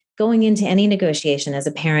going into any negotiation as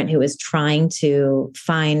a parent who is trying to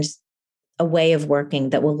find a way of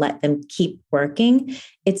working that will let them keep working,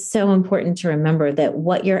 it's so important to remember that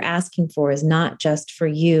what you're asking for is not just for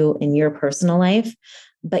you in your personal life,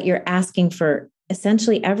 but you're asking for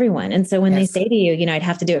essentially everyone. And so when they say to you, I'd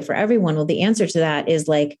have to do it for everyone. Well, the answer to that is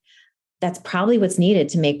like, that's probably what's needed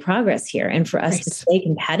to make progress here and for us to stay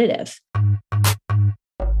competitive.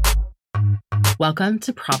 Welcome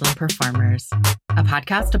to Problem Performers, a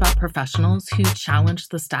podcast about professionals who challenge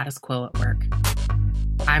the status quo at work.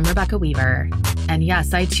 I'm Rebecca Weaver, and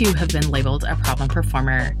yes, I too have been labeled a problem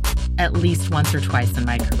performer at least once or twice in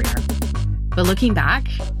my career. But looking back,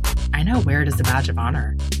 I now wear it as a badge of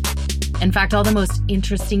honor. In fact, all the most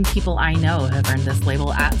interesting people I know have earned this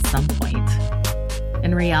label at some point.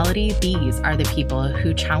 In reality, these are the people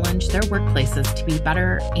who challenge their workplaces to be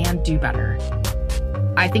better and do better.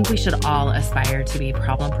 I think we should all aspire to be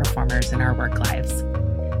problem performers in our work lives,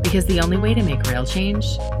 because the only way to make real change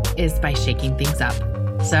is by shaking things up.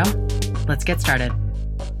 So let's get started.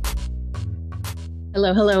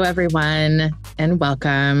 Hello, everyone, and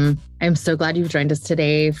welcome. I'm so glad you've joined us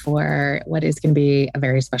today for what is going to be a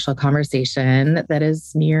very special conversation that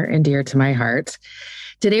is near and dear to my heart.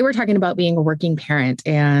 Today, we're talking about being a working parent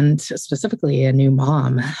and specifically a new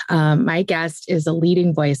mom. My guest is a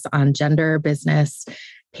leading voice on gender, business,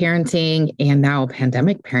 parenting, and now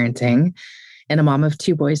pandemic parenting, and a mom of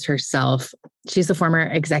two boys herself. She's a former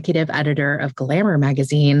executive editor of Glamour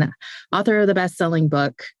magazine, author of the best-selling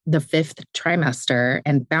book, The Fifth Trimester,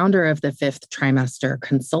 and founder of the Fifth Trimester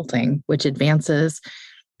Consulting, which advances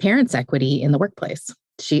parents' equity in the workplace.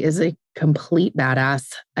 She is a complete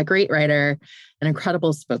badass, a great writer, an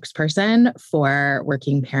incredible spokesperson for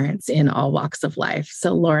working parents in all walks of life.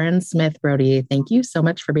 So Lauren Smith Brody, thank you so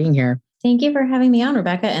much for being here. Thank you for having me on,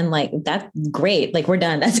 Rebecca. And that's great. We're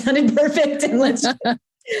done. That sounded perfect. And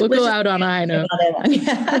we'll go out on a high note.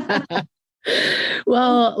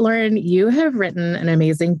 Well, Lauren, you have written an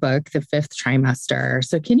amazing book, The Fifth Trimester.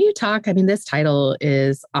 So can you talk, this title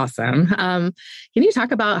is awesome. Can you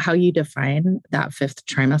talk about how you define that fifth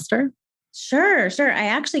trimester? Sure. I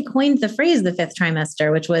actually coined the phrase, the fifth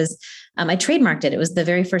trimester, which was, I trademarked it. It was the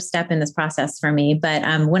very first step in this process for me. But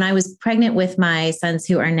when I was pregnant with my sons,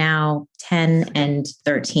 who are now 10 and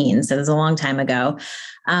 13, so it was a long time ago,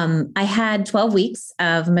 I had 12 weeks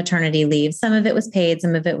of maternity leave. Some of it was paid,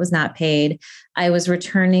 some of it was not paid. I was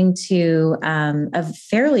returning to a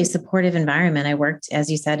fairly supportive environment. I worked, as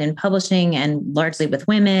you said, in publishing and largely with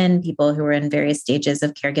women, people who were in various stages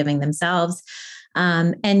of caregiving themselves.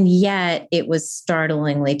 And yet it was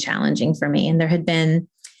startlingly challenging for me. And there had been,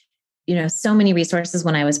 so many resources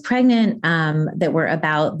when I was pregnant that were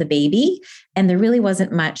about the baby, and there really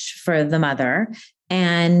wasn't much for the mother.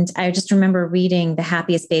 And I just remember reading The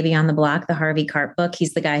Happiest Baby on the Block, the Harvey Karp book.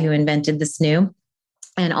 He's the guy who invented the snoo.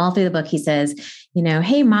 And all through the book, he says,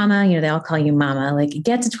 hey, mama, they all call you mama,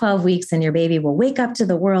 get to 12 weeks and your baby will wake up to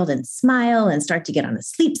the world and smile and start to get on a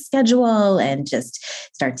sleep schedule and just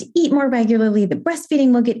start to eat more regularly. The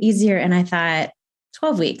breastfeeding will get easier. And I thought,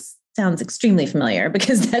 12 weeks sounds extremely familiar,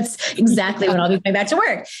 because that's exactly when I'll be going back to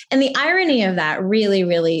work. And the irony of that really,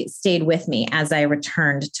 really stayed with me as I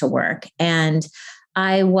returned to work. And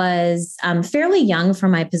I was fairly young for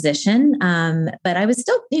my position, but I was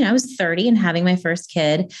still, I was 30 and having my first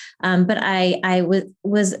kid. But I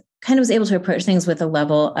was able to approach things with a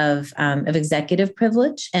level of executive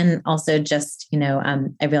privilege. And also just, I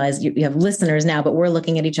realize you have listeners now, but we're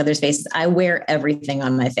looking at each other's faces. I wear everything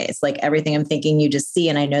on my face, everything I'm thinking you just see.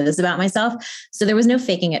 And I know this about myself. So there was no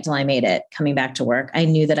faking it till I made it coming back to work. I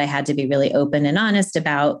knew that I had to be really open and honest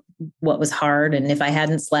about what was hard and if I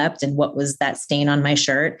hadn't slept and what was that stain on my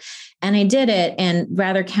shirt. And I did it. And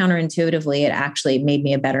rather counterintuitively, it actually made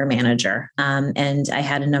me a better manager. And I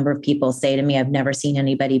had a number of people say to me, I've never seen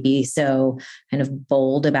anybody be so kind of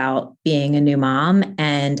bold about being a new mom.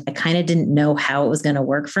 And I kind of didn't know how it was going to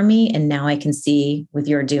work for me. And now I can see with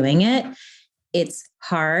your doing it, it's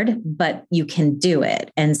hard, but you can do it.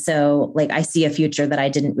 And so I see a future that I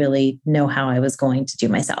didn't really know how I was going to do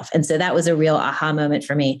myself. And so that was a real aha moment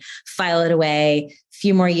for me. File it away,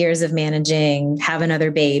 few more years of managing, have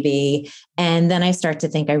another baby. And then I start to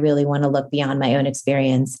think I really want to look beyond my own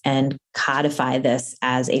experience and codify this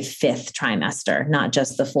as a fifth trimester, not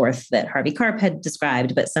just the fourth that Harvey Karp had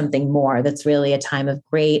described, but something more that's really a time of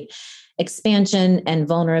great expansion and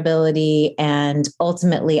vulnerability. And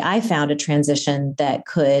ultimately, I found a transition that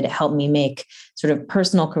could help me make sort of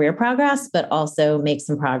personal career progress, but also make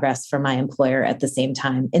some progress for my employer at the same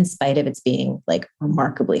time, in spite of its being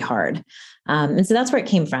remarkably hard. And so that's where it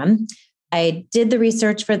came from. I did the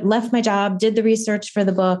research left my job, did the research for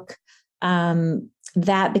the book,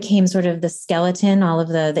 that became sort of the skeleton, all of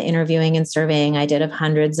the interviewing and surveying I did of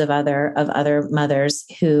hundreds of other mothers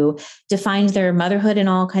who defined their motherhood in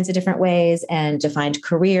all kinds of different ways and defined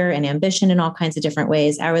career and ambition in all kinds of different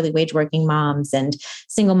ways, hourly wage working moms and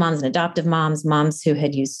single moms and adoptive moms, moms who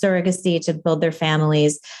had used surrogacy to build their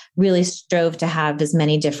families, really strove to have as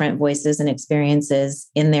many different voices and experiences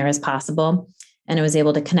in there as possible. And I was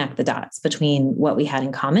able to connect the dots between what we had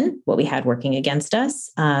in common, what we had working against us.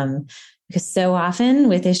 Because so often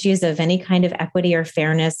with issues of any kind of equity or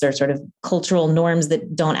fairness or sort of cultural norms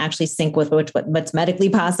that don't actually sync with what's medically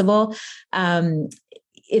possible,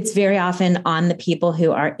 it's very often on the people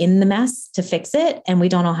who are in the mess to fix it. And we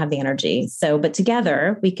don't all have the energy. But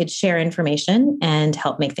together we could share information and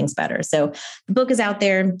help make things better. So the book is out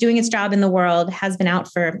there doing its job in the world, has been out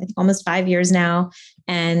for I think, almost 5 years now.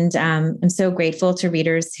 And I'm so grateful to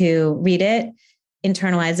readers who read it,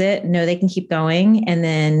 internalize it, know they can keep going, and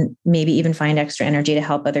then maybe even find extra energy to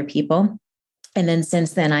help other people. And then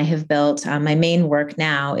since then, I have built my main work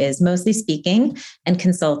now is mostly speaking and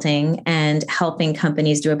consulting and helping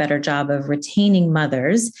companies do a better job of retaining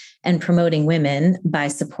mothers and promoting women by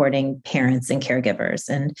supporting parents and caregivers.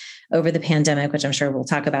 And over the pandemic, which I'm sure we'll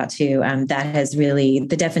talk about too, that has really,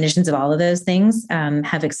 the definitions of all of those things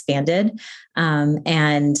have expanded.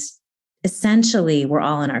 And essentially, we're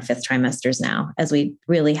all in our fifth trimesters now, as we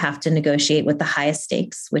really have to negotiate with the highest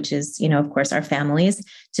stakes, which is, of course, our families,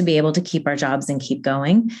 to be able to keep our jobs and keep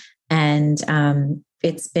going. And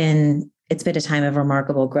it's been a time of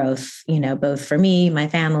remarkable growth, both for me, my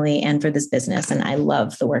family, and for this business. And I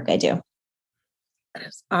love the work I do.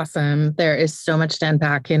 That's awesome. There is so much to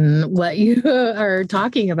unpack in what you are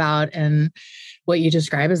talking about and what you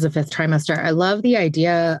describe as the fifth trimester. I love the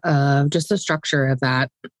idea of just the structure of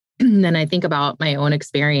that. And I think about my own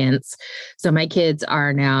experience. So my kids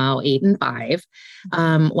are now 8 and 5.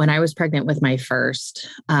 When I was pregnant with my first,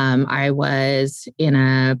 I was in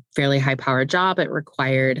a fairly high-powered job. It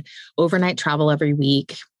required overnight travel every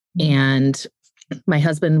week. And my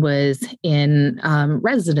husband was in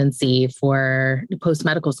residency for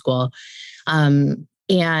post-medical school. So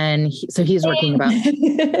he's working about...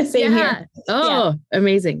 Same here. Oh, yeah.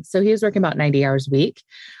 Amazing. So he was working about 90 hours a week.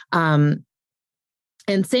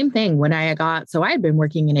 And same thing when I had been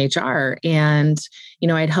working in HR and,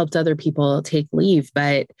 I'd helped other people take leave,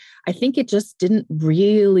 but I think it just didn't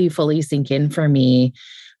really fully sink in for me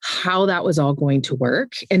how that was all going to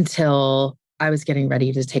work until I was getting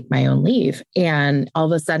ready to take my own leave. And all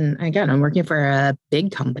of a sudden, again, I'm working for a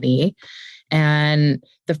big company. And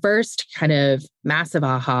the first kind of massive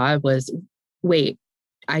aha was, wait,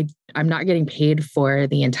 I'm not getting paid for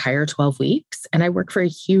the entire 12 weeks. And I work for a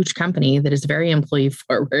huge company that is very employee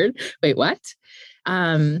forward. Wait, what?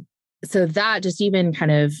 So that just even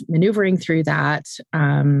kind of maneuvering through that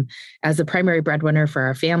as a primary breadwinner for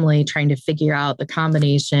our family, trying to figure out the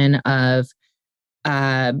combination of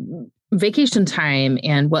vacation time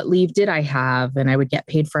and what leave did I have? And I would get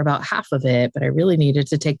paid for about half of it, but I really needed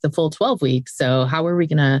to take the full 12 weeks. So how are we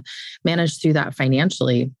going to manage through that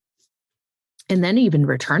financially? And then even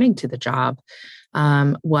returning to the job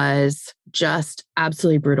was just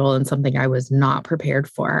absolutely brutal and something I was not prepared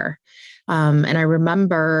for. And I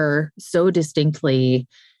remember so distinctly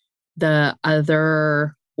the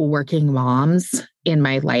other working moms in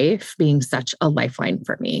my life being such a lifeline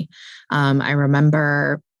for me. I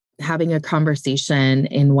remember having a conversation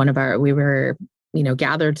in we were,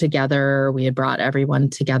 gathered together. We had brought everyone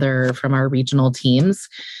together from our regional teams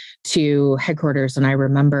to headquarters. And I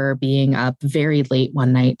remember being up very late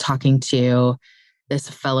one night talking to this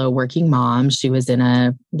fellow working mom. She was in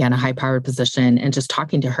a high-powered position, and just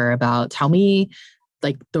talking to her about, tell me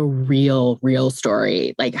like the real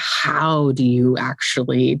story. Like, how do you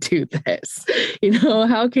actually do this?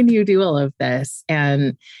 How can you do all of this?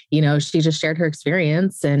 And, she just shared her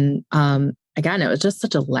experience. And again, it was just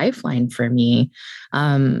such a lifeline for me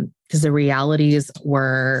because the realities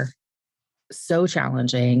were so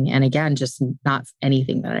challenging. And again, just not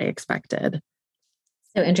anything that I expected.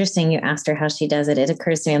 So interesting. You asked her how she does it. It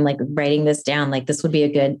occurs to me, I'm like writing this down, like this would be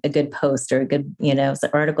a good post or a good,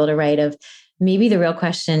 article to write of. Maybe the real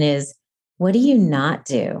question is, what do you not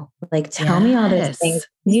do? Like, tell me all those things.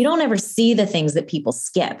 You don't ever see the things that people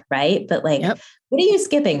skip, right? But like, What are you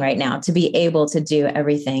skipping right now to be able to do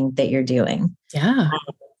everything that you're doing? Yeah.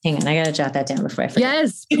 Hang on, I got to jot that down before I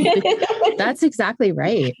forget. Yes, that's exactly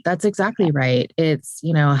right. It's,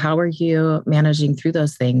 how are you managing through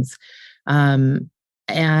those things? And,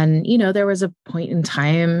 there was a point in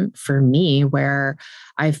time for me where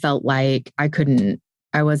I felt like I couldn't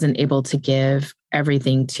I wasn't able to give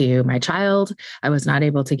everything to my child. I was not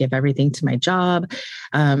able to give everything to my job.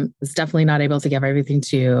 Was definitely not able to give everything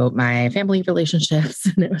to my family relationships.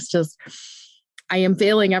 And it was just, I am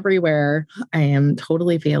failing everywhere. I am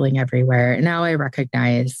totally failing everywhere. Now I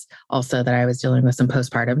recognize also that I was dealing with some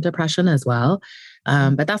postpartum depression as well.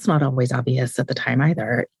 But that's not always obvious at the time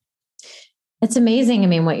either. It's amazing. I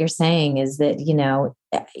mean, what you're saying is that,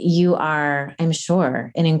 you are, I'm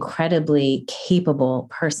sure, an incredibly capable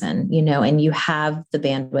person, and you have the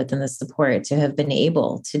bandwidth and the support to have been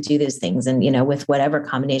able to do these things. And, with whatever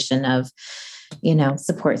combination of,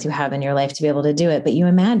 supports you have in your life to be able to do it. But you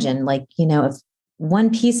imagine if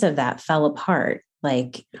one piece of that fell apart,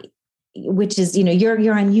 which is,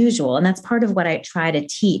 you're unusual. And that's part of what I try to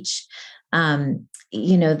teach.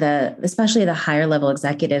 Especially the higher level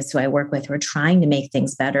executives who I work with who are trying to make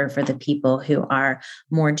things better for the people who are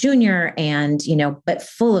more junior and, but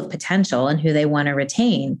full of potential and who they want to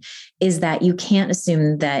retain, is that you can't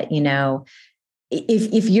assume that,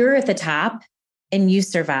 if you're at the top and you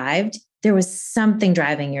survived, there was something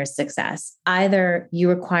driving your success. Either you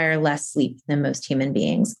require less sleep than most human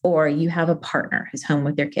beings, or you have a partner who's home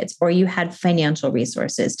with their kids, or you had financial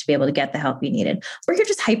resources to be able to get the help you needed, or you're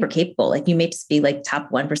just hyper capable. You may just be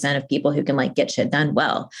top 1% of people who can get shit done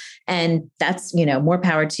well. And that's, more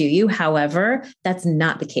power to you. However, that's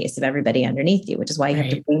not the case of everybody underneath you, which is why you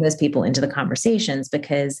have to bring those people into the conversations,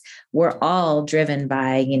 because we're all driven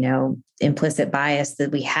by, implicit bias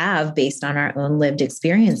that we have based on our own lived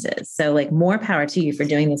experiences. So more power to you for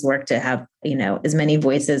doing this work to have, as many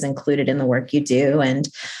voices included in the work you do. And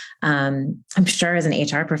I'm sure as an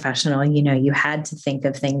HR professional, you had to think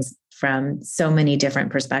of things from so many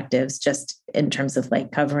different perspectives, just in terms of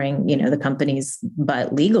covering, the company's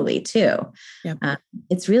butt legally too. Yep.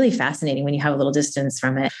 It's really fascinating when you have a little distance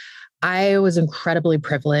from it. I was incredibly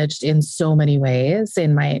privileged in so many ways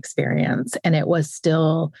in my experience, and it was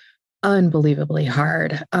still unbelievably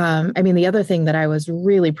hard. The other thing that I was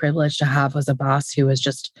really privileged to have was a boss who was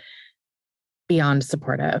just beyond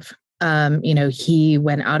supportive. He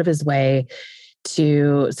went out of his way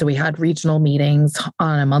so we had regional meetings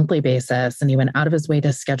on a monthly basis, and he went out of his way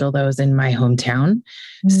to schedule those in my hometown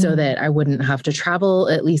so that I wouldn't have to travel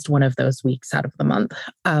at least one of those weeks out of the month.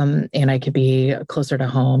 And I could be closer to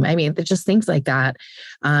home. Just things like that.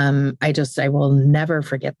 I will never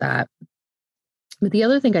forget that. But the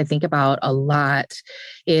other thing I think about a lot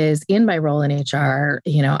is in my role in HR,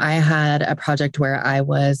 I had a project where I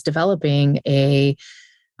was developing a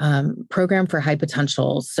program for high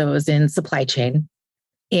potentials. So it was in supply chain.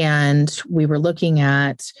 And we were looking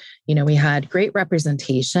at, we had great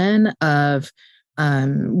representation of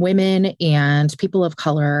women and people of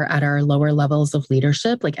color at our lower levels of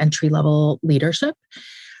leadership, entry level leadership.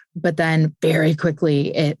 But then very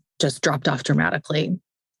quickly, it just dropped off dramatically.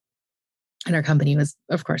 And our company was,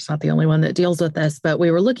 of course, not the only one that deals with this, but we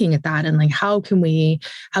were looking at that and how can we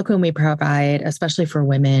provide, especially for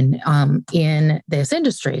women in this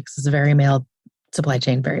industry, because it's a very male supply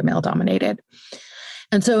chain, very male dominated.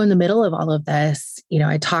 And so in the middle of all of this,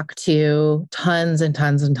 I talked to tons and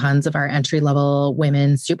tons and tons of our entry level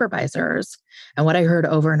women supervisors. And what I heard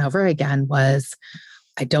over and over again was,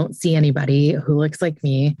 I don't see anybody who looks like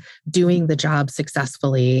me doing the job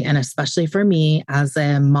successfully. And especially for me as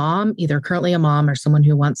a mom, either currently a mom or someone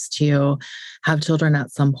who wants to have children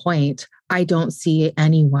at some point, I don't see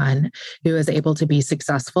anyone who is able to be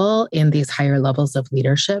successful in these higher levels of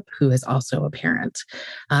leadership who is also a parent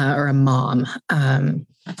or a mom. And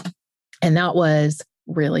that was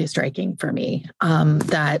really striking for me,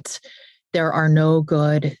 that there are no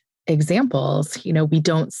good examples. We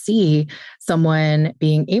don't see someone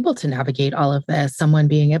being able to navigate all of this, someone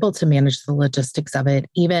being able to manage the logistics of it,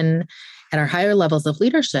 even at our higher levels of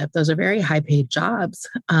leadership. Those are very high paid jobs.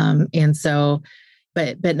 And so,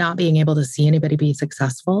 but not being able to see anybody be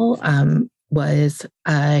successful was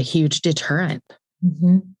a huge deterrent.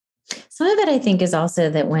 Mm-hmm. Some of it, I think, is also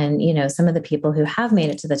that when, some of the people who have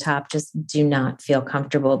made it to the top just do not feel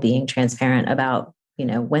comfortable being transparent about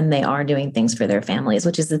when they are doing things for their families,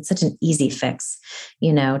 which is, it's such an easy fix,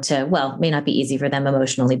 it may not be easy for them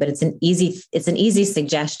emotionally, but it's an easy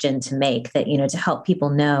suggestion to make that, to help people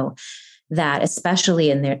know that, especially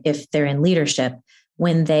if they're in leadership,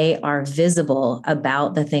 when they are visible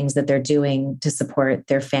about the things that they're doing to support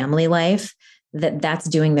their family life, that's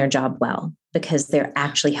doing their job well, because they're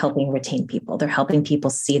actually helping retain people. They're helping people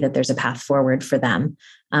see that there's a path forward for them.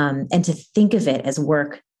 And to think of it as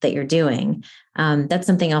work that you're doing. That's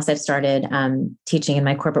something else I've started teaching in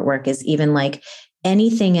my corporate work, is even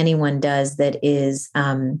anything anyone does that is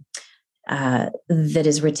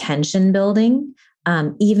retention building.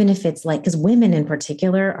 even if it's like, because women in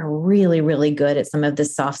particular are really, really good at some of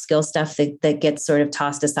this soft skill stuff that gets sort of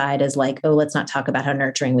tossed aside as like, oh, let's not talk about how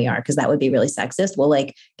nurturing we are, because that would be really sexist. Well,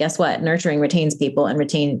 like, guess what? Nurturing retains people, and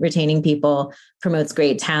retaining people promotes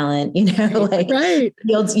great talent, like right.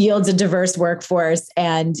 yields a diverse workforce,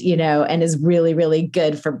 and, and is really, really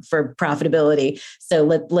good for profitability. So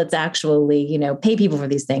let's actually, pay people for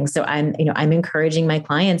these things. So I'm encouraging my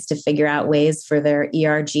clients to figure out ways for their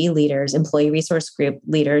ERG leaders, employee resource group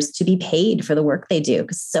leaders, to be paid for the work they do.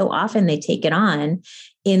 Because so often they take it on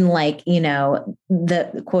in like,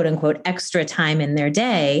 the quote unquote extra time in their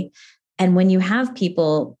day. And when you have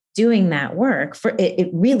people doing that work for it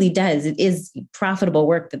really does. It is profitable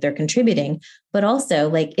work that they're contributing, but also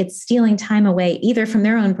like it's stealing time away either from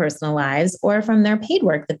their own personal lives or from their paid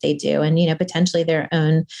work that they do. And, potentially their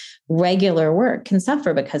own regular work can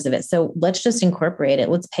suffer because of it. So let's just incorporate it.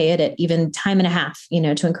 Let's pay it at even time and a half,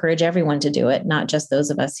 to encourage everyone to do it, not just those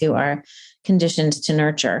of us who are conditioned to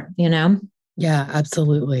nurture, Yeah,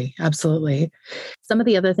 absolutely. Absolutely. Some of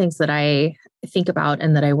the other things that I think about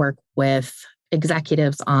and that I work with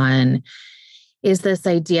executives on is this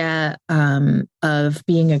idea of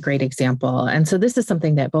being a great example. And so this is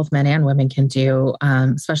something that both men and women can do,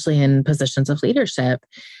 especially in positions of leadership.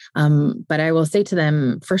 But I will say to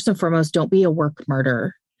them, first and foremost, don't be a work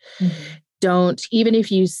martyr. Mm-hmm. Don't, even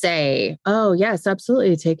if you say, oh, yes,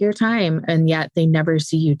 absolutely, take your time, and yet they never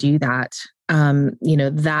see you do that.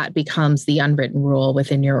 That becomes the unwritten rule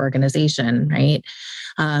within your organization, right?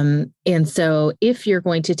 And so if you're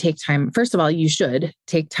going to take time, first of all, you should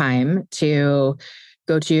take time to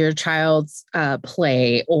go to your child's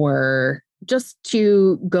play, or just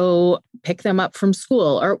to go pick them up from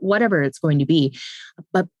school, or whatever it's going to be.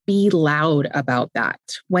 But be loud about that.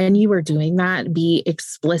 When you are doing that, be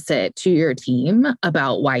explicit to your team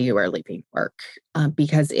about why you are leaving work,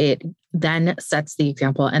 because it then sets the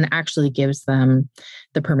example and actually gives them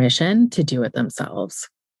the permission to do it themselves.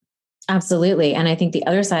 Absolutely. And I think the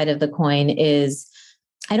other side of the coin is,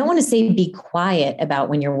 I don't want to say be quiet about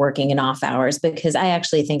when you're working in off hours, because I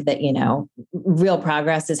actually think that, real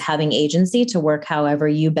progress is having agency to work however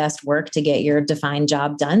you best work to get your defined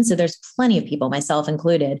job done. So there's plenty of people, myself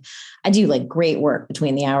included. I do like great work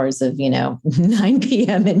between the hours of, 9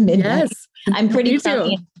 p.m. and midnight. Yes. I'm pretty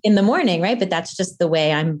crummy in the morning, right? But that's just the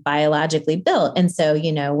way I'm biologically built. And so,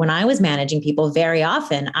 when I was managing people, very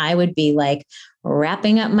often I would be like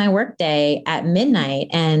wrapping up my workday at midnight,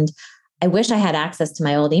 and I wish I had access to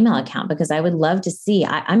my old email account, because I would love to see.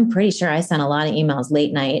 I'm pretty sure I sent a lot of emails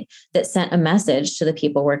late night that sent a message to the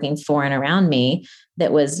people working for and around me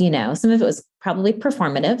that was, some of it was probably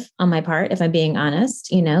performative on my part, if I'm being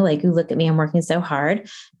honest, like, look at me, I'm working so hard.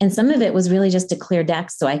 And some of it was really just to clear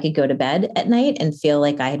decks so I could go to bed at night and feel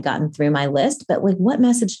like I had gotten through my list. But like, what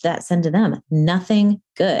message did that send to them? Nothing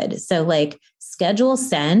good. So like, schedule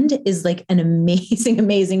send is like an amazing,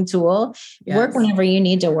 amazing tool. Yes. Work whenever you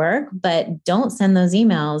need to work, but don't send those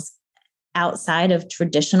emails outside of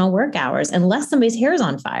traditional work hours unless somebody's hair is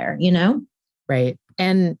on fire, Right.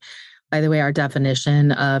 And by the way, our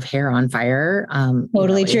definition of hair on fire,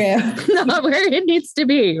 totally true. Not where it needs to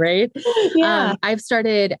be, right? Yeah. I've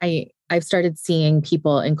started seeing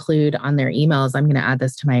people include on their emails. I'm going to add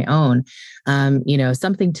this to my own,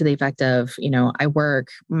 something to the effect of, I work,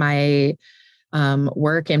 my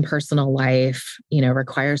work and personal life,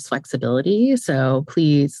 requires flexibility. So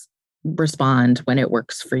please respond when it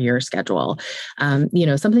works for your schedule.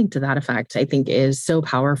 Something to that effect, I think, is so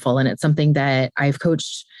powerful. And it's something that I've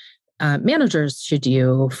coached managers to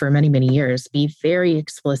do for many, many years. Be very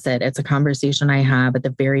explicit. It's a conversation I have at the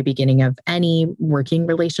very beginning of any working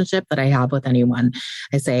relationship that I have with anyone.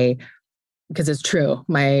 I say, because it's true,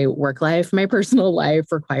 my work life, my personal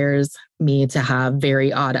life requires me to have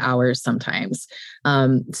very odd hours sometimes.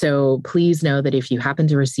 So please know that if you happen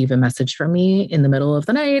to receive a message from me in the middle of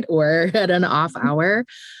the night or at an off hour,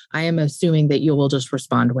 I am assuming that you will just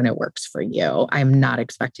respond when it works for you. I'm not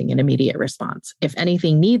expecting an immediate response. If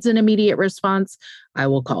anything needs an immediate response, I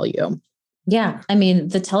will call you. Yeah. I mean,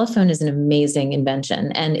 the telephone is an amazing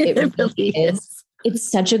invention, and it really is.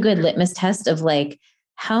 It's such a good litmus test of like,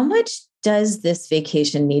 how much does this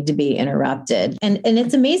vacation need to be interrupted? And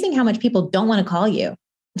it's amazing how much people don't want to call you.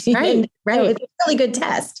 Right. Right. So it's a really good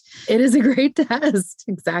test. It is a great test.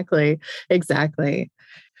 Exactly.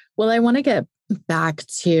 Well, I want to get back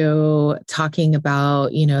to talking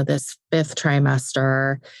about, this fifth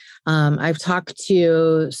trimester. I've talked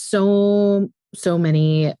to so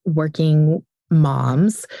many working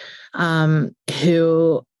moms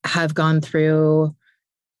who have gone through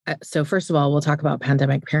So first of all, we'll talk about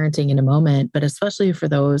pandemic parenting in a moment, but especially for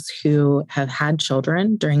those who have had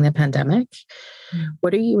children during the pandemic,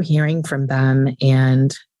 what are you hearing from them,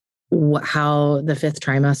 and how the fifth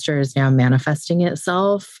trimester is now manifesting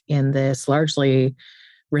itself in this largely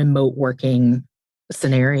remote working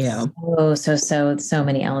scenario? So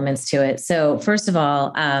many elements to it. So first of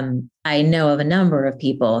all, I know of a number of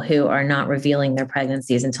people who are not revealing their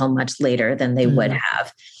pregnancies until much later than they would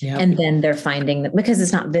have. Yep. And then they're finding that because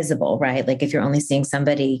it's not visible, right? Like if you're only seeing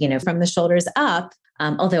somebody, from the shoulders up,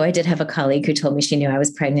 although I did have a colleague who told me she knew I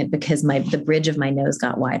was pregnant because the bridge of my nose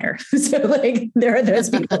got wider. So like there are those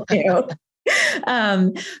people too.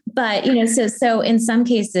 But so in some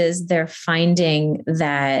cases they're finding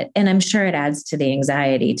that, and I'm sure it adds to the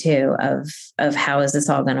anxiety too of how is this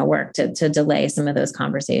all going to work to delay some of those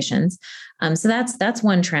conversations. So that's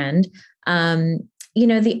one trend.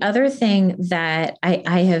 The other thing that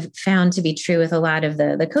I have found to be true with a lot of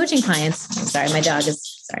the coaching clients. Sorry, my dog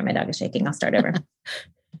is shaking. I'll start over.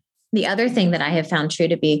 The other thing that I have found true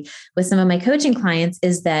to be with some of my coaching clients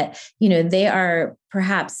is that, they are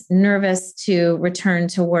perhaps nervous to return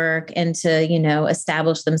to work and to,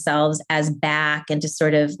 establish themselves as back and to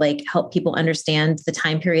sort of like help people understand the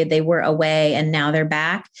time period they were away and now they're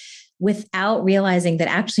back, without realizing that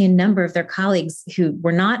actually a number of their colleagues who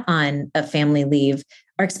were not on a family leave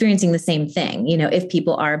are experiencing the same thing. If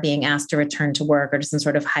people are being asked to return to work or to some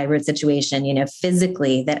sort of hybrid situation,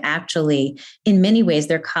 physically, that actually in many ways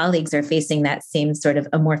their colleagues are facing that same sort of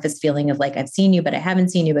amorphous feeling of like, I've seen you, but I haven't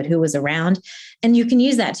seen you, but who was around? And you can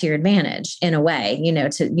use that to your advantage in a way, you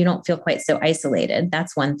don't feel quite so isolated.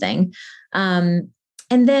 That's one thing.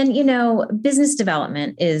 And then, business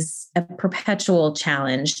development is a perpetual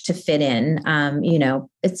challenge to fit in.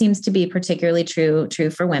 It seems to be particularly true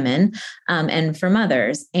for women and for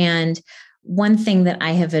mothers. And one thing that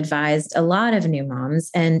I have advised a lot of new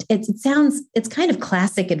moms, and it's kind of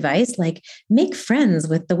classic advice, like make friends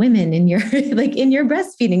with the women in your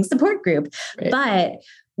breastfeeding support group. Right. But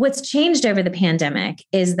what's changed over the pandemic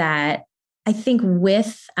is that I think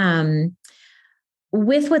with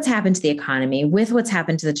what's happened to the economy, with what's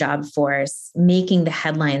happened to the job force, making the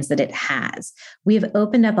headlines that it has, we've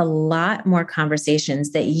opened up a lot more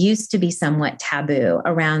conversations that used to be somewhat taboo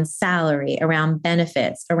around salary, around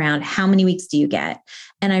benefits, around how many weeks do you get.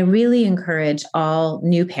 And I really encourage all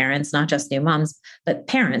new parents, not just new moms, but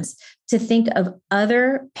parents, to think of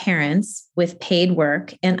other parents with paid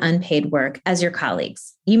work and unpaid work as your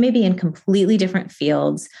colleagues. You may be in completely different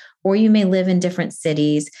fields, or you may live in different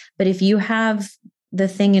cities, but if you have the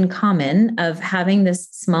thing in common of having this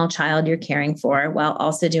small child you're caring for while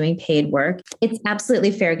also doing paid work, it's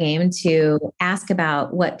absolutely fair game to ask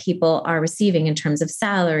about what people are receiving in terms of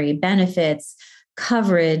salary, benefits,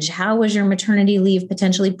 coverage. How was your maternity leave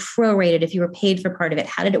potentially prorated if you were paid for part of it?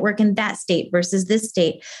 How did it work in that state versus this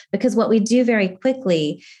state? Because what we do very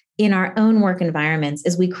quickly in our own work environments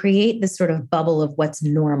is we create this sort of bubble of what's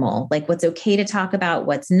normal, like what's okay to talk about,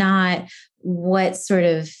 what's not, what sort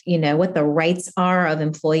of, what the rights are of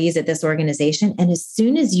employees at this organization. And as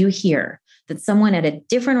soon as you hear that someone at a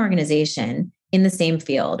different organization in the same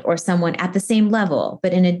field, or someone at the same level,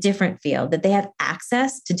 but in a different field, that they have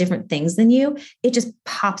access to different things than you, it just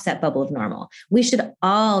pops that bubble of normal. We should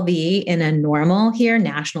all be in a normal here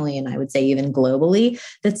nationally, and I would say even globally,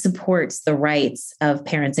 that supports the rights of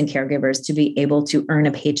parents and caregivers to be able to earn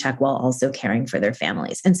a paycheck while also caring for their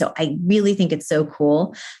families. And so I really think it's so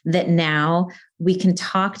cool that now we can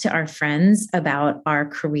talk to our friends about our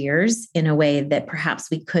careers in a way that perhaps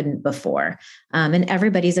we couldn't before. And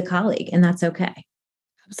everybody's a colleague, and that's okay.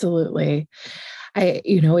 Absolutely.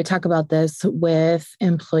 We talk about this with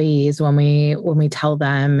employees when we tell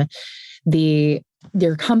them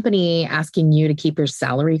your company asking you to keep your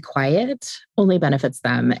salary quiet only benefits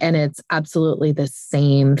them. And it's absolutely the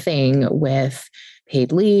same thing with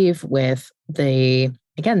paid leave, with the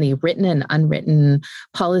written and unwritten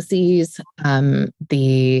policies,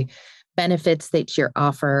 the benefits that you're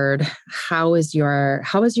offered. How is your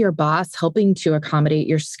boss helping to accommodate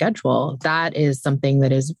your schedule? That is something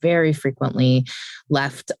that is very frequently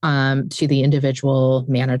left to the individual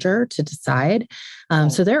manager to decide.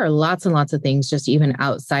 So there are lots and lots of things just even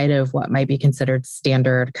outside of what might be considered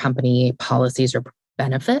standard company policies or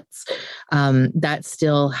benefits that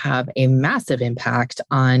still have a massive impact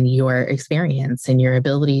on your experience and your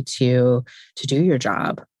ability to do your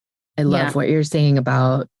job. I love what you're saying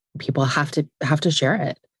about people have to share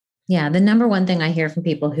it. Yeah. The number one thing I hear from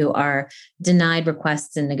people who are denied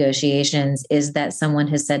requests in negotiations is that someone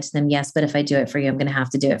has said to them, yes, but if I do it for you, I'm going to have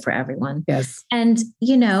to do it for everyone. Yes. And,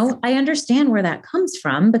 I understand where that comes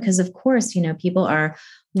from because of course, people are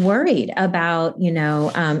worried about,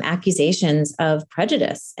 accusations of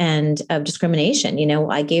prejudice and of discrimination.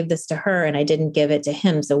 I gave this to her and I didn't give it to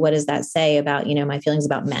him. So what does that say about, my feelings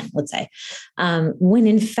about men, let's say, when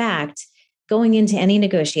in fact, going into any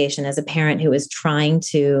negotiation as a parent who is trying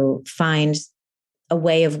to find a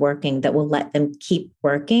way of working that will let them keep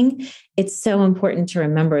working, it's so important to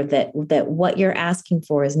remember that what you're asking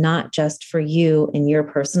for is not just for you in your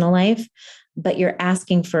personal life, but you're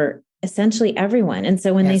asking for essentially everyone. And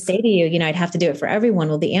so when they say to you, I'd have to do it for everyone,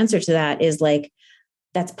 well, the answer to that is like,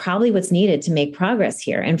 that's probably what's needed to make progress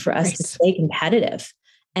here and for us to stay competitive.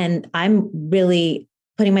 And I'm really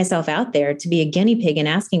putting myself out there to be a guinea pig and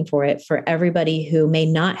asking for it for everybody who may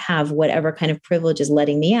not have whatever kind of privilege is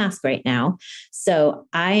letting me ask right now. So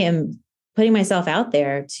I am putting myself out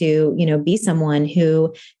there to, be someone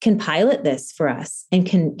who can pilot this for us and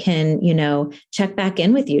can, check back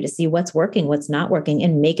in with you to see what's working, what's not working,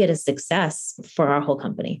 and make it a success for our whole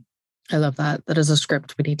company. I love that. That is a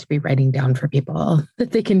script we need to be writing down for people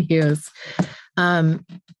that they can use.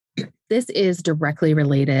 This is directly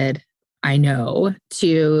related, I know,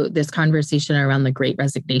 to this conversation around the Great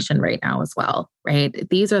Resignation right now as well, right?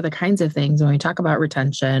 These are the kinds of things when we talk about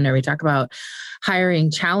retention or we talk about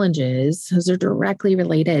hiring challenges, those are directly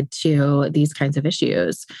related to these kinds of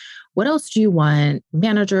issues. What else do you want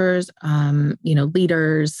managers,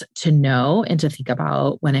 leaders to know and to think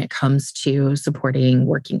about when it comes to supporting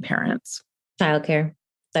working parents? Childcare.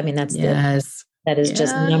 I mean, that's that is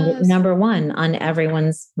just number one on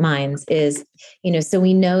everyone's minds is, so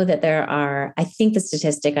we know that there are, I think the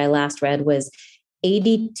statistic I last read was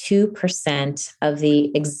 82% of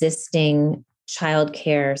the existing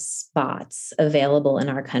childcare spots available in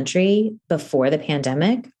our country before the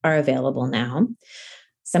pandemic are available now.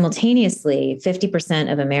 Simultaneously,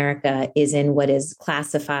 50% of America is in what is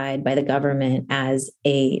classified by the government as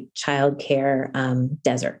a childcare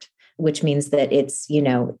desert, which means that it's,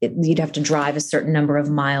 you'd have to drive a certain number of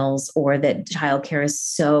miles, or that childcare is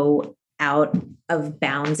so out of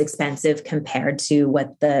bounds expensive compared to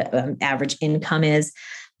what the average income is,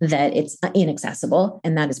 that it's inaccessible.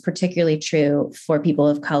 And that is particularly true for people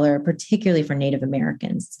of color, particularly for Native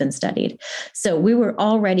Americans. It's been studied. So we were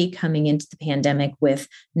already coming into the pandemic with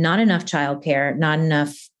not enough childcare, not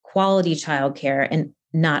enough quality childcare, and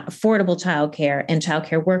not affordable childcare, and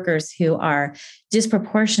childcare workers who are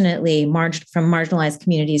disproportionately from marginalized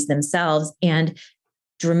communities themselves and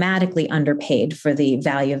dramatically underpaid for the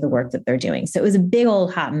value of the work that they're doing. So it was a big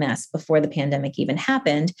old hot mess before the pandemic even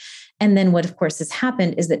happened. And then what, of course, has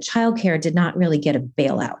happened is that childcare did not really get a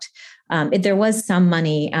bailout. There was some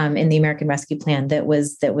money in the American Rescue Plan that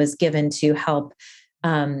was given to help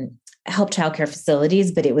childcare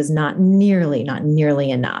facilities, but it was not nearly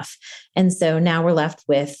enough. And so now we're left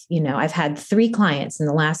with, I've had 3 clients in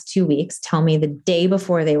the last 2 weeks tell me the day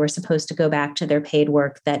before they were supposed to go back to their paid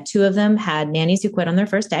work that 2 of them had nannies who quit on their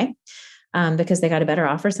first day because they got a better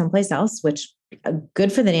offer someplace else, which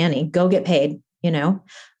good for the nanny, go get paid,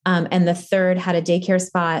 and the third had a daycare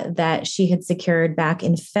spot that she had secured back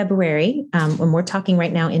in February, when we're talking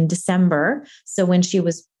right now in December. So when she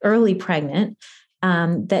was early pregnant,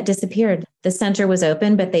 that disappeared. The center was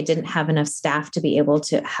open, but they didn't have enough staff to be able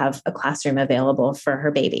to have a classroom available for her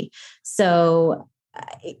baby. So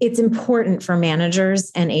it's important for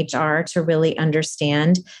managers and HR to really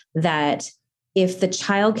understand that if the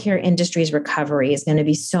childcare industry's recovery is going to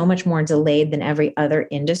be so much more delayed than every other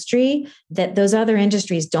industry, that those other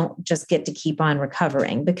industries don't just get to keep on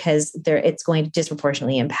recovering, because it's going to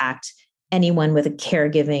disproportionately impact anyone with a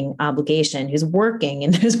caregiving obligation who's working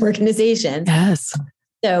in those organizations. Yes.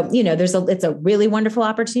 So, it's a really wonderful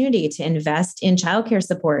opportunity to invest in childcare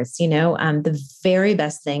supports. The very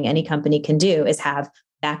best thing any company can do is have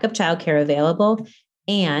backup childcare available.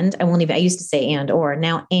 And I used to say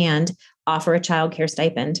and offer a childcare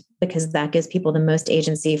stipend, because that gives people the most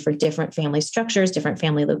agency for different family structures, different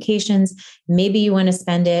family locations. Maybe you want to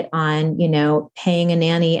spend it on, paying a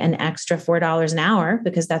nanny an extra $4 an hour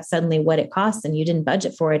because that's suddenly what it costs and you didn't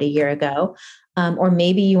budget for it a year ago. Or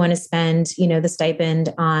maybe you want to spend, the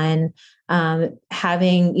stipend on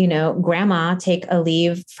having, grandma take a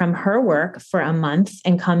leave from her work for a month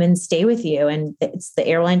and come and stay with you. And it's the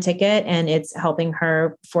airline ticket and it's helping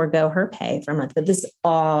her forego her pay for a month. But this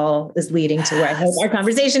all is leading to where I hope our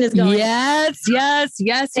conversation is going. Yes.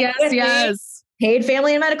 Paid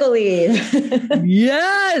family and medical leave.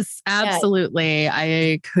 Yes, absolutely. Yeah.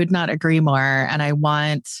 I could not agree more. And I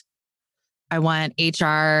want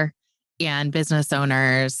HR and business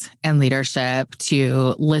owners and leadership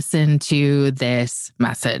to listen to this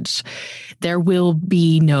message. There will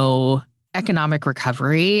be no economic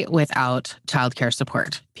recovery without childcare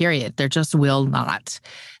support, period. There just will not.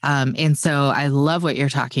 And so I love what you're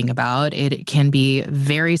talking about. It can be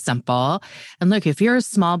very simple. And look, if you're a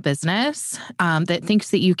small business that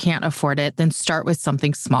thinks that you can't afford it, then start with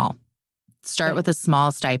something small. Start with a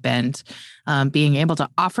small stipend, being able to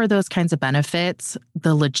offer those kinds of benefits.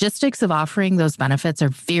 The logistics of offering those benefits are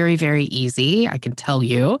very, very easy, I can tell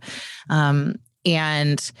you.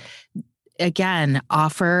 And again,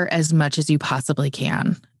 offer as much as you possibly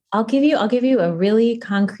can. I'll give you a really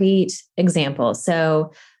concrete example.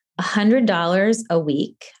 So $100 a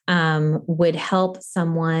week would help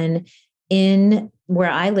someone in where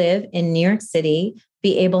I live in New York City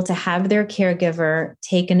be able to have their caregiver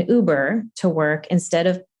take an Uber to work instead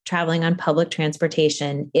of traveling on public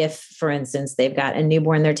transportation. If, for instance, they've got a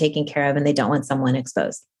newborn they're taking care of and they don't want someone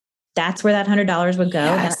exposed. That's where that $100 would go.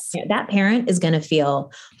 Yes. That parent is going to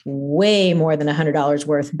feel way more than $100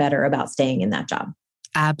 worth better about staying in that job.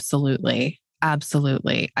 Absolutely.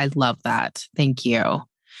 Absolutely. I love that. Thank you.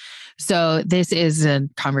 So this is a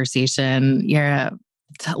conversation.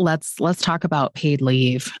 Let's talk about paid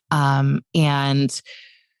leave. And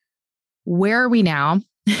where are we now?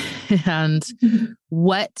 And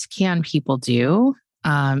what can people do,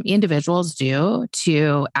 individuals do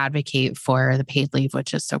to advocate for the paid leave,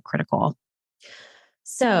 which is so critical?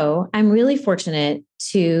 So I'm really fortunate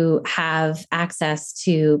to have access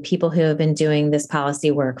to people who have been doing this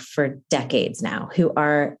policy work for decades now, who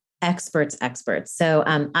are experts. So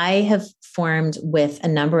I have formed with a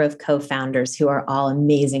number of co-founders who are all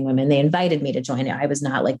amazing women. They invited me to join it. I was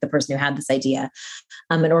not like the person who had this idea.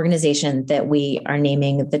 An organization that we are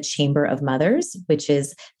naming the Chamber of Mothers, which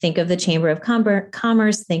is, think of the Chamber of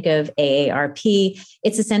Commerce, think of AARP.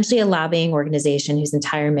 It's essentially a lobbying organization whose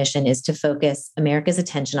entire mission is to focus America's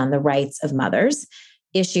attention on the rights of mothers,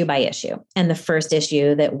 issue by issue. And the first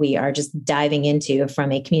issue that we are just diving into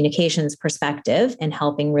from a communications perspective and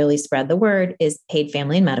helping really spread the word is paid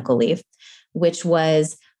family and medical leave, which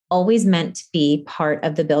was always meant to be part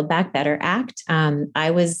of the Build Back Better Act.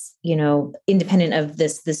 I was, independent of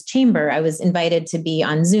this chamber, I was invited to be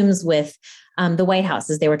on Zooms with the White House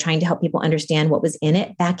as they were trying to help people understand what was in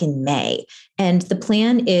it back in May. And the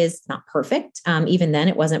plan is not perfect. Even then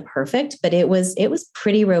it wasn't perfect, but it was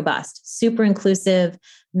pretty robust, super inclusive,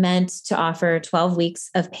 meant to offer 12 weeks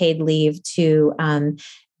of paid leave to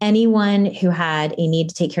anyone who had a need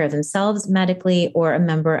to take care of themselves medically, or a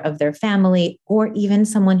member of their family, or even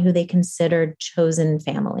someone who they considered chosen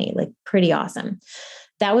family. Like, pretty awesome.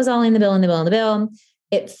 That was all in the bill.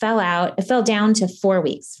 It fell down to 4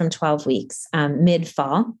 weeks from 12 weeks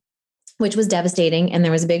mid-fall, which was devastating. And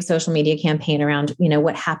there was a big social media campaign around,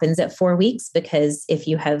 what happens at 4 weeks, because if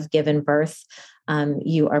you have given birth,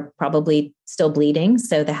 you are probably still bleeding.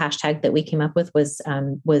 So the hashtag that we came up with was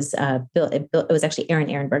it was actually Erin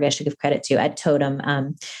Ehrenberg, I should give credit to, at Totem,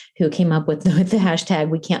 who came up with the hashtag,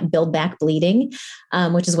 "We can't build back bleeding,"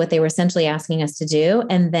 which is what they were essentially asking us to do.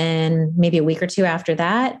 And then maybe a week or two after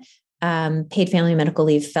that, paid family medical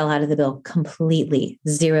leave fell out of the bill completely,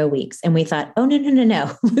 0 weeks. And we thought, oh,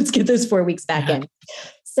 no, let's get those 4 weeks back in.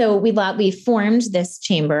 So we formed this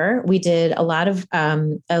chamber. We did a lot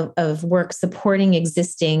of work supporting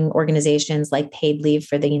existing organizations like Paid Leave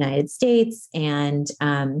for the United States and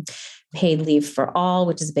Paid Leave for All,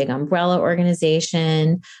 which is a big umbrella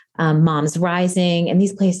organization, Moms Rising. And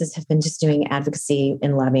these places have been just doing advocacy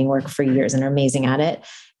and lobbying work for years and are amazing at it.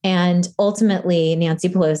 And ultimately, Nancy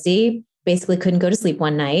Pelosi basically couldn't go to sleep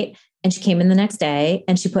one night, and she came in the next day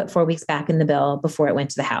and she put 4 weeks back in the bill before it went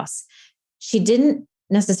to the House. She didn't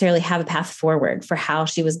necessarily have a path forward for how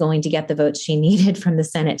she was going to get the votes she needed from the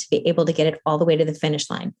Senate to be able to get it all the way to the finish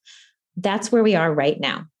line. That's where we are right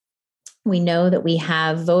now. We know that we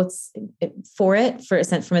have votes for it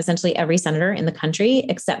from essentially every senator in the country,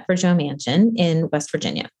 except for Joe Manchin in West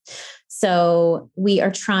Virginia. So we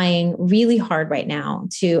are trying really hard right now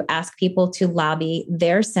to ask people to lobby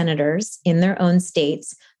their senators in their own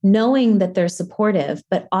states, knowing that they're supportive,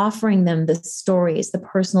 but offering them the stories, the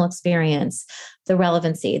personal experience, the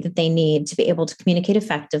relevancy that they need to be able to communicate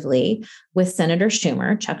effectively with Senator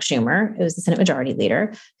Schumer, Chuck Schumer, who is the Senate Majority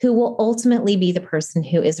Leader, who will ultimately be the person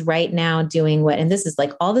who is right now doing what, and this is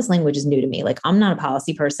like, all this language is new to me. Like, I'm not a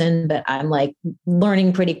policy person, but I'm like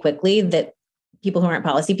learning pretty quickly that people who aren't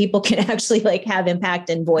policy people can actually like have impact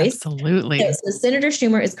and voice. Absolutely. So Senator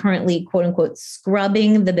Schumer is currently, quote unquote,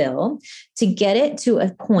 scrubbing the bill to get it to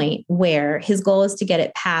a point where his goal is to get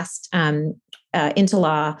it passed into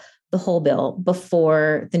law the whole bill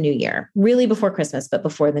before the new year, really before Christmas, but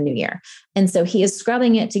before the new year. And so he is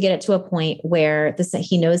scrubbing it to get it to a point where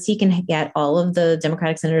he knows he can get all of the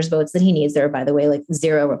Democratic senators' votes that he needs. There are, by the way, like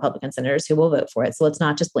 0 Republican senators who will vote for it. So let's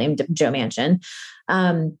not just blame Joe Manchin,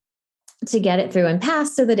 to get it through and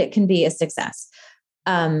pass so that it can be a success.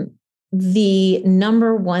 The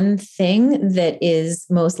number one thing that is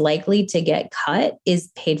most likely to get cut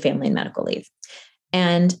is paid family and medical leave.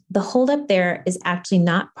 And the holdup there is actually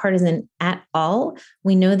not partisan at all.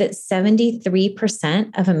 We know that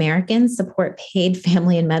 73% of Americans support paid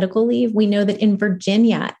family and medical leave. We know that in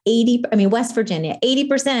Virginia, West Virginia,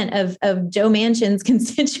 80% of Joe Manchin's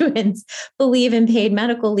constituents believe in paid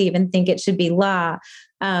medical leave and think it should be law.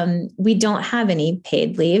 We don't have any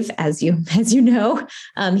paid leave, as you know,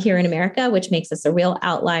 here in America, which makes us a real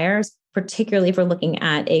outlier, particularly if we're looking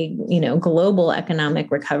at a global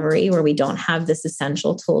economic recovery where we don't have this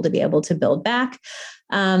essential tool to be able to build back.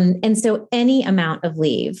 And so any amount of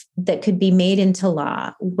leave that could be made into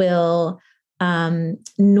law will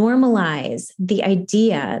normalize the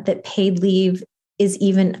idea that paid leave is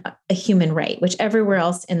even a human right, which everywhere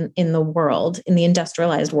else in the world, in the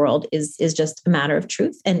industrialized world, is just a matter of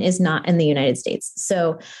truth and is not in the United States.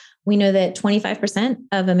 So we know that 25%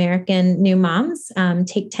 of American new moms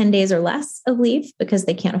take 10 days or less of leave because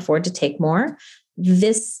they can't afford to take more.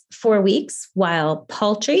 This 4 weeks, while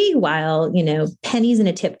paltry, while pennies in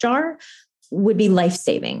a tip jar, would be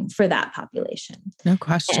life-saving for that population. No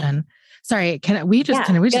question. Sorry, can we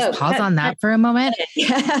just pause on that for a moment?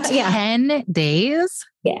 Yeah. 10 days?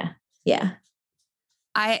 Yeah.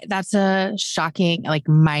 That's a shocking,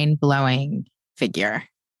 mind-blowing figure.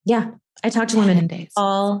 Yeah. I talk to women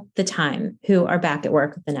all the time who are back at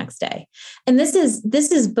work the next day. And this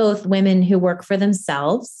is both women who work for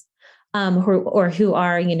themselves, who are,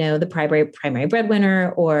 the primary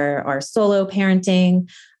breadwinner or are solo parenting.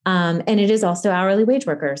 And it is also hourly wage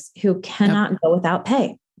workers who cannot go without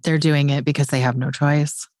pay. They're doing it because they have no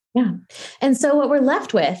choice. Yeah. And so what we're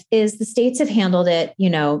left with is the states have handled it,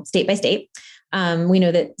 state by state. We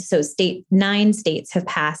know that 9 states have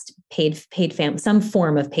passed some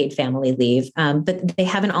form of paid family leave, but they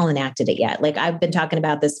haven't all enacted it yet. Like I've been talking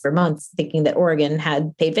about this for months, thinking that Oregon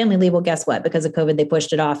had paid family leave. Well, guess what? Because of COVID, they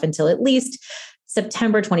pushed it off until at least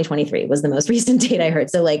September 2023 was the most recent date I heard.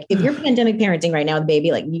 So if you're pandemic parenting right now with a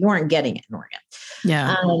baby, you aren't getting it in Oregon.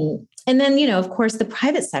 Yeah. And then, of course, the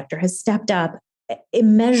private sector has stepped up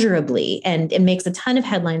immeasurably and it makes a ton of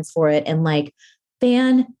headlines for it. And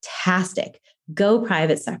fantastic. Go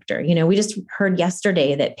private sector. We just heard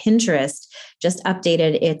yesterday that Pinterest just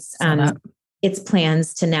updated its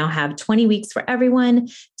plans to now have 20 weeks for everyone,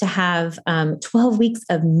 to have 12 weeks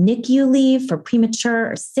of NICU leave for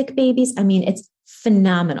premature or sick babies. I mean, it's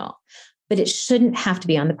phenomenal, but it shouldn't have to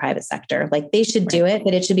be on the private sector. They should do it,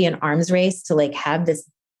 but it should be an arms race to have this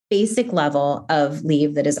basic level of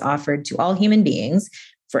leave that is offered to all human beings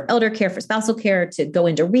for elder care, for spousal care, to go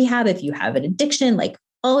into rehab if you have an addiction,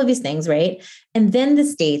 all of these things, right? And then the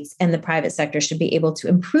states and the private sector should be able to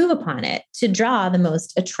improve upon it to draw the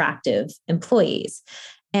most attractive employees.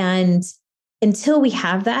 And until we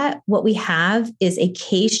have that, what we have is a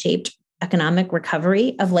K-shaped economic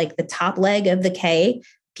recovery of the top leg of the K.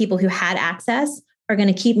 People who had access are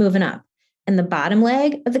going to keep moving up. And the bottom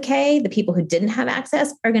leg of the K, the people who didn't have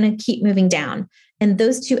access, are going to keep moving down. And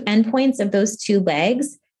those two endpoints of those two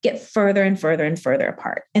legs get further and further and further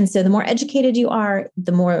apart. And so the more educated you are,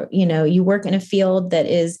 the more, you work in a field that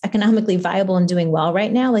is economically viable and doing well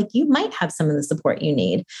right now, you might have some of the support you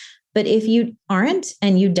need. But if you aren't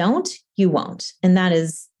and you don't, you won't. And that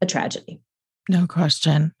is a tragedy. No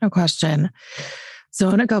question. No question. So I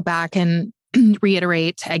want to go back and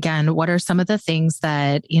reiterate again, what are some of the things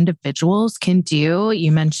that individuals can do?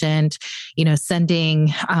 You mentioned,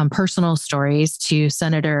 sending personal stories to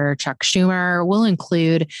Senator Chuck Schumer. We'll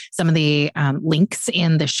include some of the links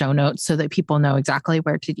in the show notes so that people know exactly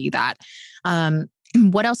where to do that.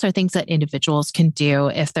 What else are things that individuals can do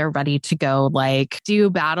if they're ready to go, do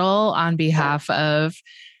battle on behalf of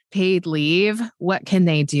paid leave? What can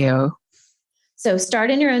they do? So start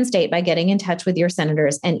in your own state by getting in touch with your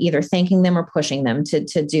senators and either thanking them or pushing them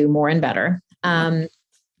to do more and better.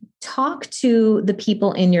 Talk to the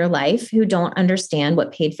people in your life who don't understand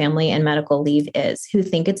what paid family and medical leave is, who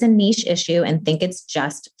think it's a niche issue and think it's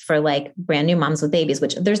just for brand new moms with babies,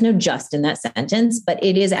 which there's no just in that sentence, but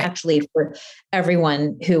it is actually for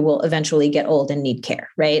everyone who will eventually get old and need care,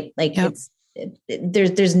 right?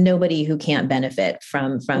 There's nobody who can't benefit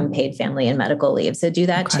from paid family and medical leave. So do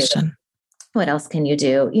that too. What else can you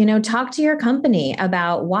do? Talk to your company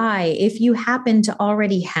about why, if you happen to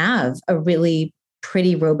already have a really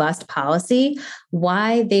pretty robust policy,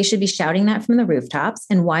 why they should be shouting that from the rooftops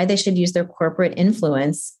and why they should use their corporate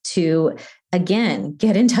influence to, again,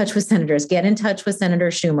 get in touch with senators, get in touch with Senator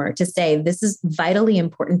Schumer to say, this is vitally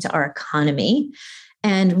important to our economy.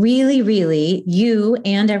 And really, really, you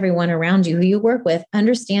and everyone around you who you work with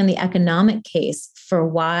understand the economic case for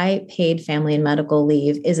why paid family and medical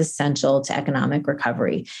leave is essential to economic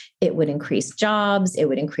recovery. It would increase jobs. It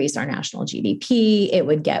would increase our national GDP. It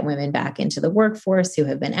would get women back into the workforce who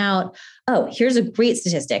have been out. Oh, here's a great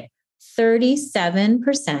statistic.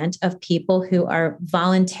 37% of people who are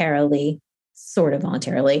sort of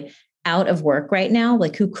voluntarily out of work right now,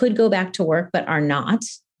 like who could go back to work, but are not.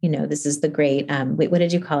 This is the great, what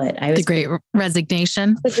did you call it? The great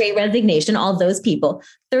resignation. The great resignation. All those people,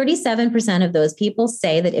 37% of those people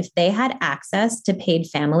say that if they had access to paid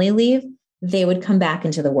family leave, they would come back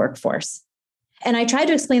into the workforce. And I tried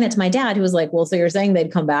to explain that to my dad, who was like, well, so you're saying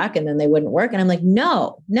they'd come back and then they wouldn't work? And I'm like,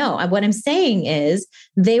 no. What I'm saying is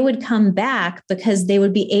they would come back because they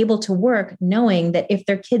would be able to work knowing that if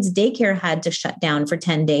their kids' daycare had to shut down for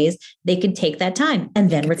 10 days, they could take that time and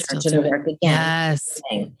then return to the work again.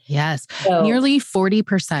 Yes. So, nearly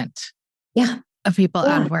 40% of people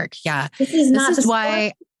out of work. Yeah. This is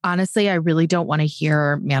why, honestly, I really don't want to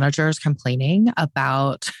hear managers complaining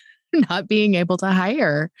about not being able to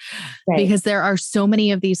hire because there are so many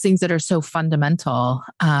of these things that are so fundamental.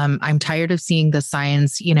 I'm tired of seeing the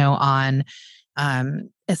signs, on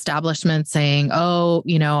establishments saying, oh,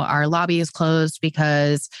 our lobby is closed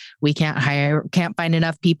because we can't find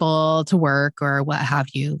enough people to work or what have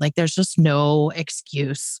you. Like there's just no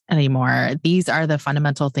excuse anymore. These are the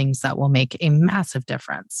fundamental things that will make a massive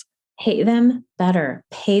difference. Pay them better,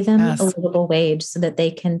 pay them a livable wage so that they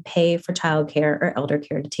can pay for childcare or elder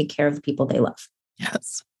care to take care of the people they love.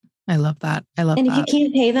 Yes. I love that. And if you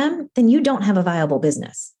can't pay them, then you don't have a viable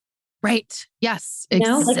business. Right. Yes.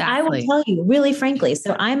 Exactly. Like I will tell you really frankly.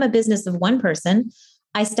 So I'm a business of one person.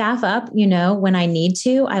 I staff up, when I need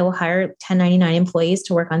to. I will hire 1099 employees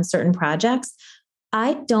to work on certain projects.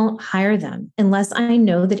 I don't hire them unless I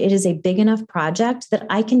know that it is a big enough project that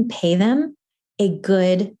I can pay them a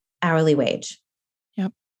good hourly wage.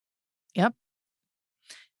 Yep.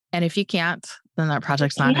 And if you can't, then that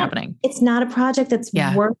project's not happening. It's not a project that's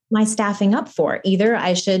worth my staffing up for. Either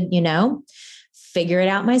I should, figure it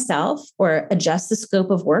out myself or adjust the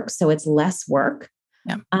scope of work so it's less work.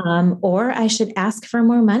 Or I should ask for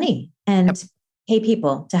more money and pay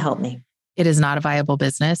people to help me. It is not a viable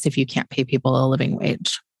business if you can't pay people a living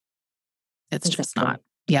wage. It's just not.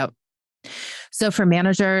 Yep. So for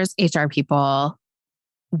managers, HR people,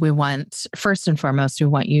 first and foremost, we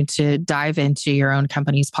want you to dive into your own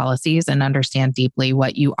company's policies and understand deeply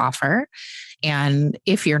what you offer. And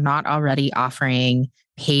if you're not already offering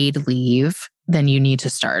paid leave, then you need to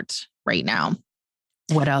start right now.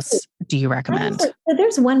 What else do you recommend? So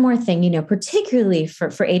there's one more thing, particularly for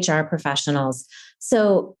HR professionals.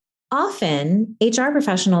 So often HR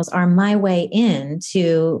professionals are my way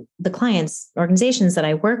into the clients' organizations that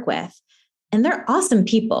I work with. And they're awesome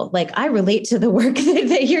people. Like I relate to the work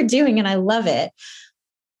that you're doing and I love it.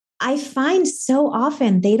 I find so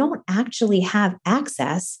often they don't actually have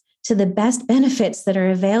access to the best benefits that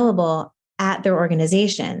are available at their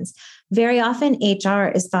organizations. Very often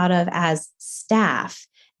HR is thought of as staff,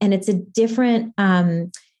 and it's a different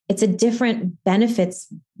benefits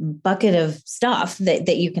bucket of stuff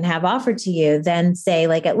that you can have offered to you than say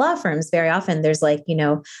like at law firms. Very often there's like, many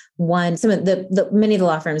of the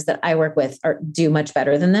law firms that I work with do much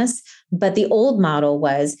better than this. But the old model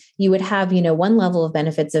was you would have, one level of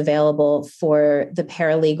benefits available for the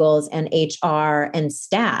paralegals and HR and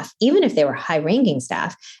staff, even if they were high ranking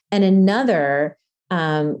staff, and another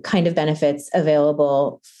kind of benefits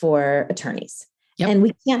available for attorneys. Yep. And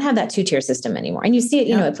we can't have that two-tier system anymore. And you see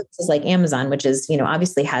it, at places like Amazon, which is,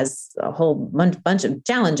 obviously has a whole bunch of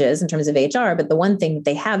challenges in terms of HR. But the one thing that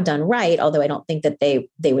they have done right, although I don't think that they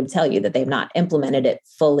would tell you that they've not implemented it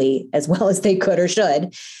fully as well as they could or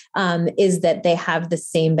should, is that they have the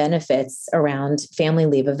same benefits around family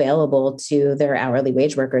leave available to their hourly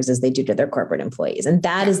wage workers as they do to their corporate employees. And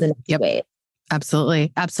that is the next way.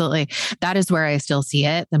 Absolutely. Absolutely. That is where I still see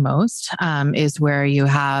it the most, is where you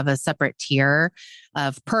have a separate tier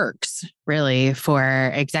of perks really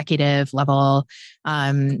for executive level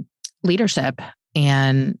leadership.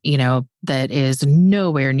 And, that is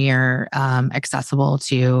nowhere near accessible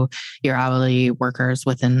to your hourly workers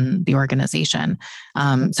within the organization.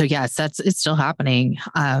 So yes, it's still happening,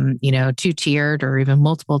 two-tiered or even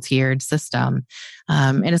multiple tiered system.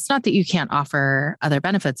 And it's not that you can't offer other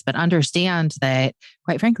benefits, but understand that,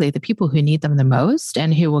 quite frankly, the people who need them the most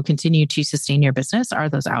and who will continue to sustain your business are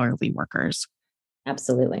those hourly workers.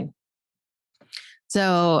 Absolutely.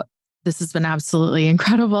 So this has been absolutely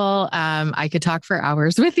incredible. I could talk for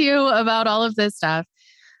hours with you about all of this stuff.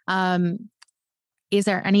 Is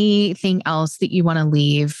there anything else that you want to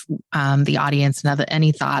leave the audience,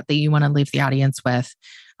 any thought that you want to leave the audience with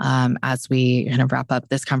as we kind of wrap up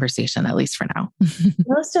this conversation, at least for now?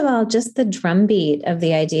 Most of all, just the drumbeat of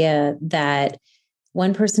the idea that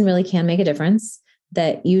one person really can make a difference,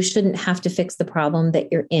 that you shouldn't have to fix the problem that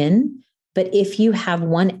you're in. But if you have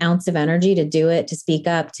 1 ounce of energy to do it, to speak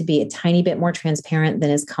up, to be a tiny bit more transparent than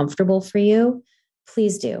is comfortable for you,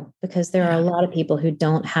 please do, because there are a lot of people who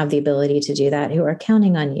don't have the ability to do that, who are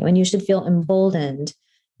counting on you. And you should feel emboldened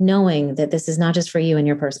knowing that this is not just for you in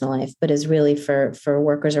your personal life, but is really for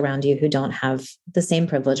workers around you who don't have the same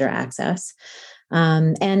privilege or access.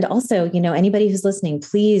 And also, anybody who's listening,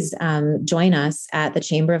 please join us at the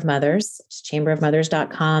Chamber of Mothers,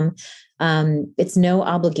 chamberofmothers.com. It's no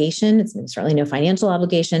obligation. It's certainly no financial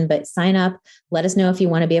obligation, but sign up. Let us know if you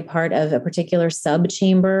want to be a part of a particular sub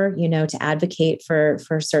chamber, to advocate for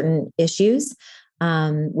certain issues,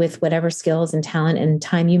 with whatever skills and talent and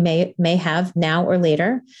time you may have now or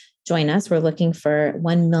later. Join us. We're looking for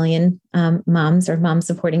 1 million moms or mom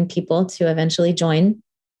supporting people to eventually join.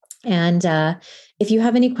 And if you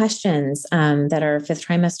have any questions that are fifth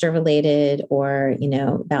trimester related or,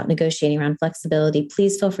 about negotiating around flexibility,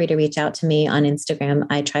 please feel free to reach out to me on Instagram.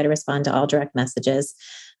 I try to respond to all direct messages.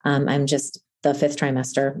 I'm just the fifth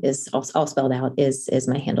trimester is all spelled out is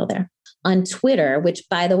my handle there. On Twitter, which,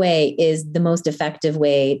 by the way, is the most effective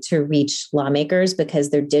way to reach lawmakers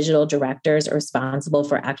because their digital directors are responsible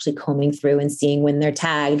for actually combing through and seeing when they're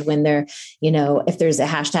tagged, when they're, if there's a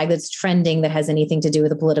hashtag that's trending that has anything to do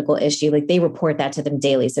with a political issue, like they report that to them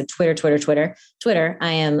daily. So Twitter,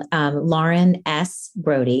 I am Lauren S.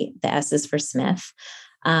 Brody. The S is for Smith.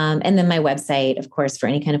 And then my website, of course, for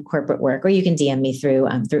any kind of corporate work, or you can DM me through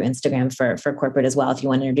Instagram for corporate as well. If you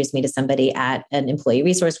want to introduce me to somebody at an employee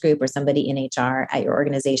resource group or somebody in HR at your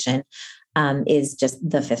organization, is just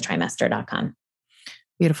thefifttrimester.com.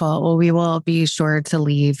 Beautiful. Well, we will be sure to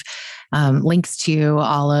leave links to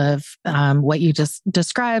all of what you just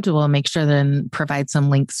described. We'll make sure then provide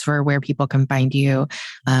some links for where people can find you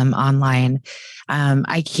online.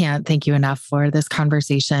 I can't thank you enough for this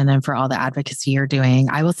conversation and for all the advocacy you're doing.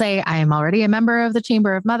 I will say I am already a member of the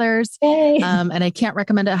Chamber of Mothers, and I can't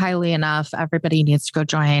recommend it highly enough. Everybody needs to go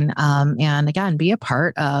join. And again, be a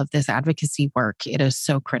part of this advocacy work. It is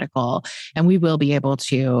so critical, and we will be able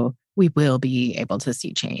to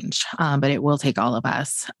see change, but it will take all of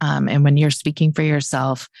us. And when you're speaking for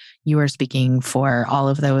yourself, you are speaking for all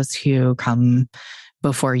of those who come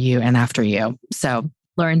before you and after you. So,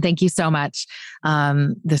 Lauren, thank you so much.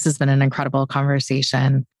 This has been an incredible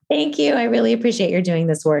conversation. Thank you. I really appreciate your doing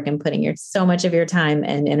this work and putting so much of your time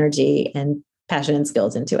and energy and passion and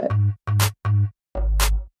skills into it.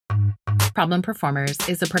 Problem Performers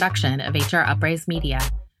is a production of HR Uprise Media,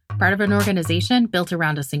 part of an organization built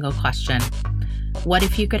around a single question. What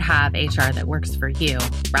if you could have HR that works for you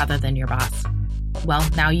rather than your boss? Well,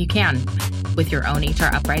 now you can with your own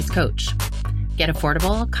HR Uprise coach. Get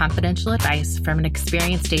affordable, confidential advice from an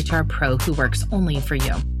experienced HR pro who works only for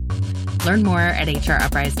you. Learn more at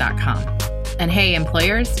hruprise.com. And hey,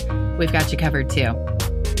 employers, we've got you covered too.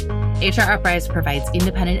 HR Uprise provides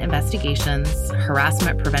independent investigations,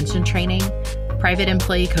 harassment prevention training, private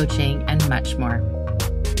employee coaching, and much more.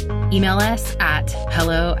 Email us at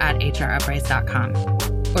hello@hruprise.com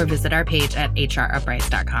or visit our page at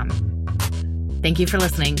hruprise.com. Thank you for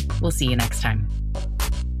listening. We'll see you next time.